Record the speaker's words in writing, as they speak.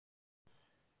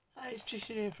Hi, it's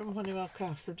Tricia here from Honeywell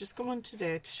Crafts. I've just come on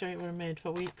today to show you what I made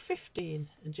for week 15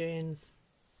 of Jane's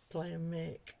Play and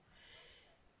Make.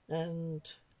 And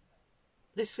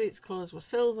this week's colours were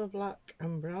silver, black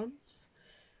and bronze.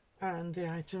 And the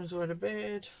items were a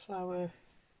bird, flower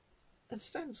and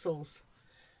stencils.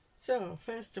 So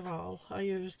first of all, I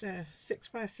used a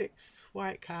 6x6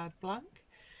 white card blank.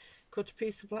 Cut a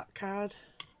piece of black card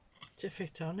to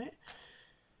fit on it,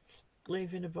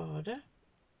 leaving a border.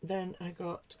 Then I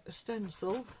got a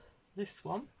stencil, this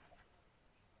one,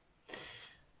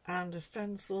 and a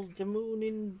stencil, the moon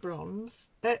in bronze,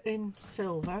 in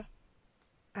silver,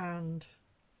 and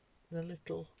the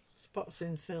little spots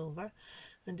in silver,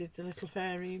 and did the little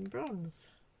fairy in bronze.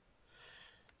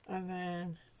 And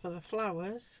then for the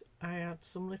flowers, I had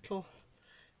some little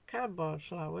cardboard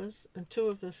flowers, and two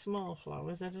of the small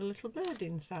flowers had a little bird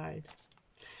inside.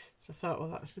 So I thought, well,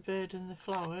 that's the bird and the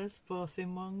flowers both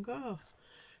in one go.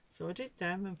 So I did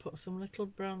them and put some little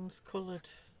bronze coloured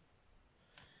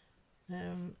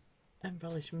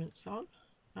embellishments on,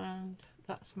 and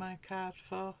that's my card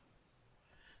for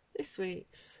this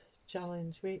week's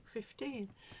challenge, week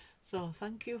 15. So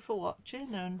thank you for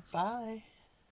watching, and bye.